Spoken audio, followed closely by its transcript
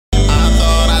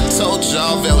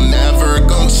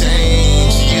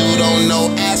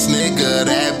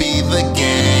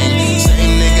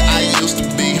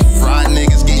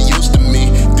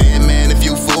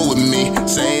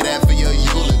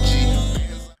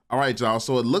All right, y'all.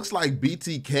 So it looks like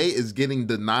BTK is getting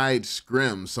denied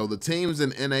scrims. So the teams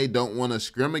in NA don't want to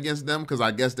scrim against them because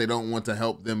I guess they don't want to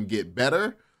help them get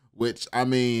better, which, I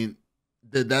mean,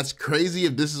 that's crazy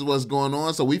if this is what's going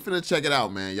on. So we finna check it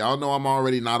out, man. Y'all know I'm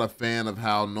already not a fan of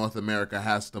how North America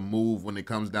has to move when it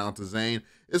comes down to Zane.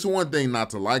 It's one thing not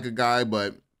to like a guy,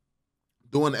 but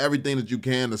doing everything that you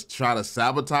can to try to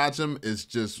sabotage him is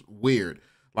just weird.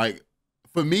 Like,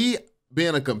 for me,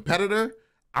 being a competitor,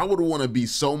 I would want to be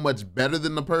so much better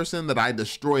than the person that I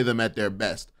destroy them at their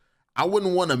best. I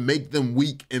wouldn't want to make them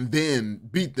weak and then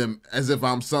beat them as if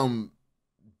I'm some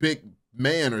big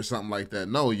man or something like that.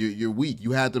 No, you're weak.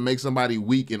 You had to make somebody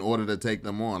weak in order to take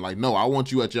them on. Like, no, I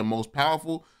want you at your most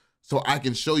powerful so I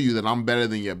can show you that I'm better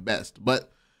than your best.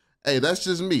 But hey, that's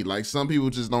just me. Like, some people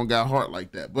just don't got heart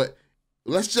like that. But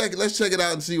let's check it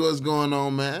out and see what's going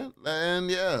on, man. And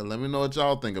yeah, let me know what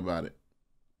y'all think about it.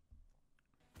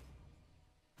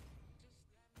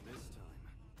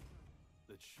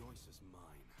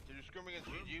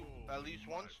 At least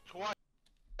once, twice.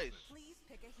 Please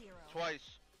pick a hero. Twice,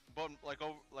 but like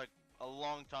over a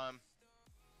long time.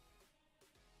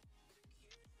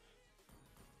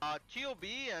 TOB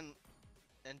and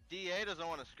DA doesn't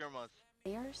want to scrim us.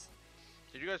 Players?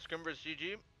 Did you guys scrim versus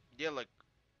GG? Yeah, like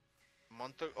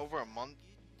over a month,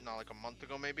 not like a month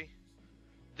ago maybe.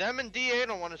 Them and DA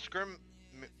don't want to scrim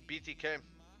BTK.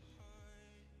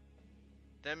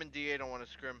 Them and DA don't want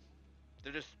to scrim.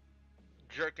 They're just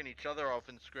jerking each other off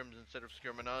in scrims instead of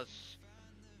scrimming us.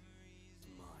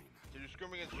 Did you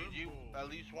scrim against GG at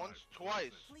least once?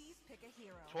 Twice. Please pick a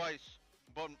hero. Twice,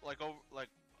 but like over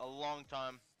a long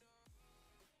time.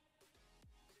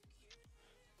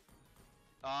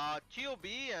 TOB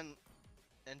and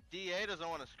DA doesn't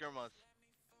want to scrim us.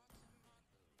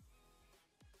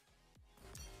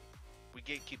 We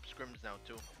gatekeep scrims now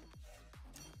too.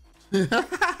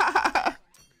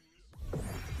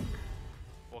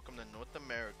 Welcome to North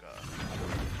America.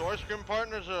 So our scrim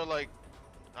partners are like,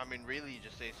 I mean, really, you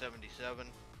just say 77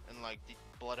 and like the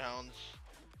Bloodhounds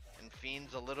and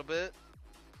Fiends a little bit.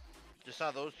 Just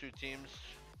not those two teams.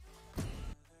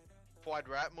 Wide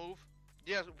rat move.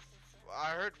 Yeah,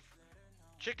 I heard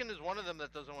Chicken is one of them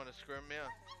that doesn't want to scrim. Yeah.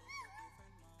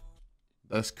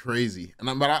 That's crazy.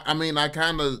 But I mean, I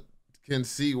kind of can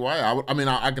see why.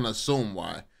 I can assume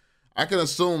why. I can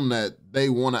assume that they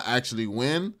want to actually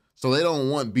win. So they don't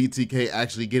want BTK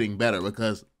actually getting better,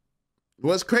 because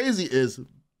what's crazy is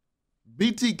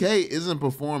BTK isn't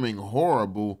performing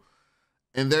horrible,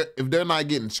 and if they're not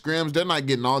getting scrims, they're not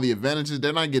getting all the advantages,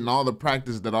 they're not getting all the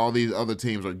practice that all these other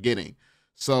teams are getting.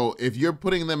 So if you're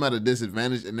putting them at a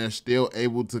disadvantage and they're still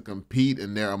able to compete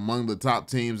and they're among the top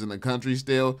teams in the country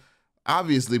still,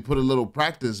 obviously put a little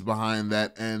practice behind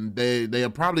that and they are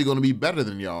probably going to be better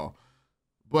than y'all.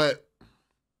 But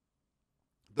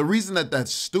the reason that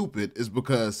that's stupid is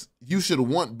because you should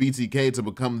want BTK to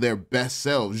become their best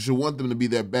selves. You should want them to be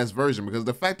their best version, because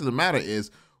the fact of the matter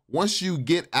is, once you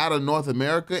get out of North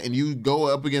America and you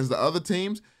go up against the other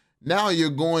teams, now you're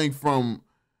going from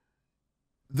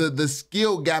the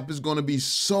skill gap is going to be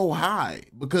so high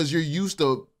because you're used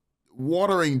to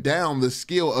watering down the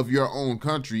skill of your own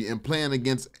country and playing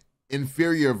against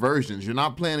inferior versions. You're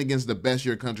not playing against the best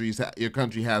your country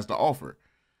has to offer.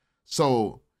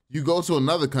 So you go to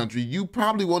another country, you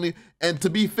probably won't even, and to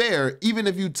be fair, even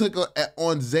if you took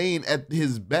on Zane at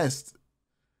his best,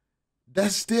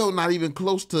 that's still not even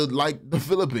close to like the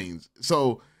Philippines.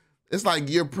 So it's like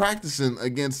you're practicing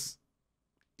against,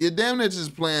 you're damn near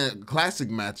just playing classic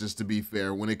matches, to be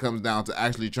fair, when it comes down to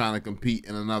actually trying to compete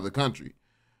in another country.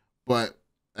 But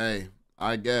hey,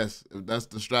 I guess if that's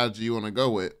the strategy you want to go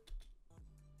with.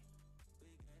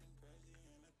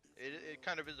 It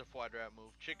kind of is a quad rat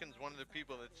move. Chicken's one of the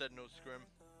people that said no scrim.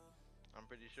 I'm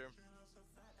pretty sure.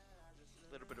 A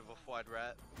little bit of a quad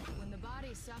rat. When the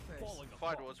body suffers.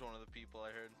 Quad was one of the people I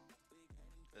heard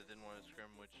that didn't want to scrim,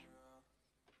 which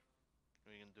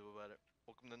we can do about it.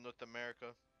 Welcome to North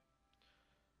America.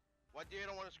 Why do you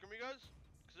don't want to scrim, you guys?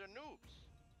 Because they're noobs.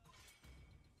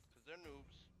 Because they're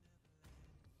noobs.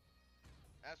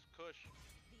 Ask Kush.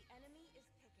 The enemy is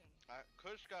picking.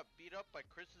 Kush got beat up by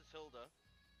Chris's Hilda.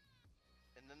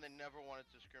 And then they never wanted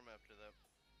to scrim after that.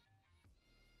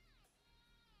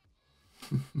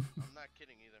 I'm not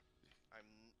kidding either.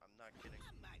 I'm not kidding.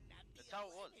 That's how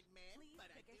it was.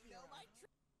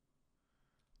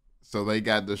 So they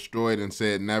got destroyed and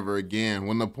said never again.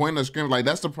 When the point of scrim, like,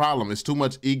 that's the problem. It's too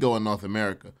much ego in North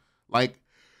America. Like,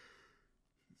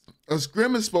 a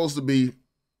scrim is supposed to be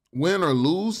win or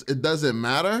lose. It doesn't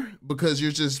matter, because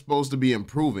you're just supposed to be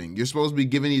improving. You're supposed to be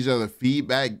giving each other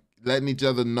feedback, letting each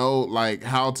other know like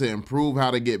how to improve, how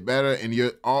to get better, and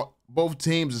both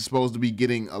teams are supposed to be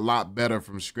getting a lot better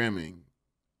from scrimming.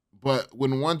 But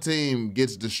when one team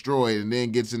gets destroyed and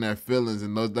then gets in their feelings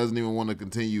and doesn't even want to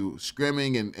continue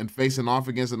scrimming and facing off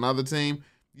against another team,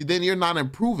 then you're not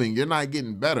improving. You're not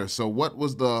getting better. So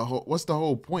what's the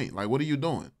whole point? Like, what are you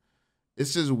doing?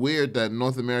 It's just weird that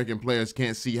North American players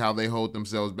can't see how they hold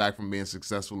themselves back from being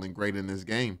successful and great in this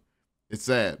game. It's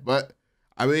sad. But,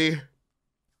 I mean,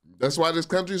 that's why this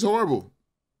country's horrible.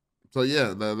 So, yeah,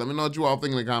 let me know what you all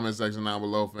think in the comment section down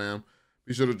below, fam.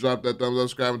 Be sure to drop that thumbs up,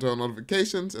 subscribe, and turn on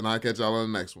notifications, and I'll catch y'all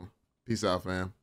on the next one. Peace out, fam.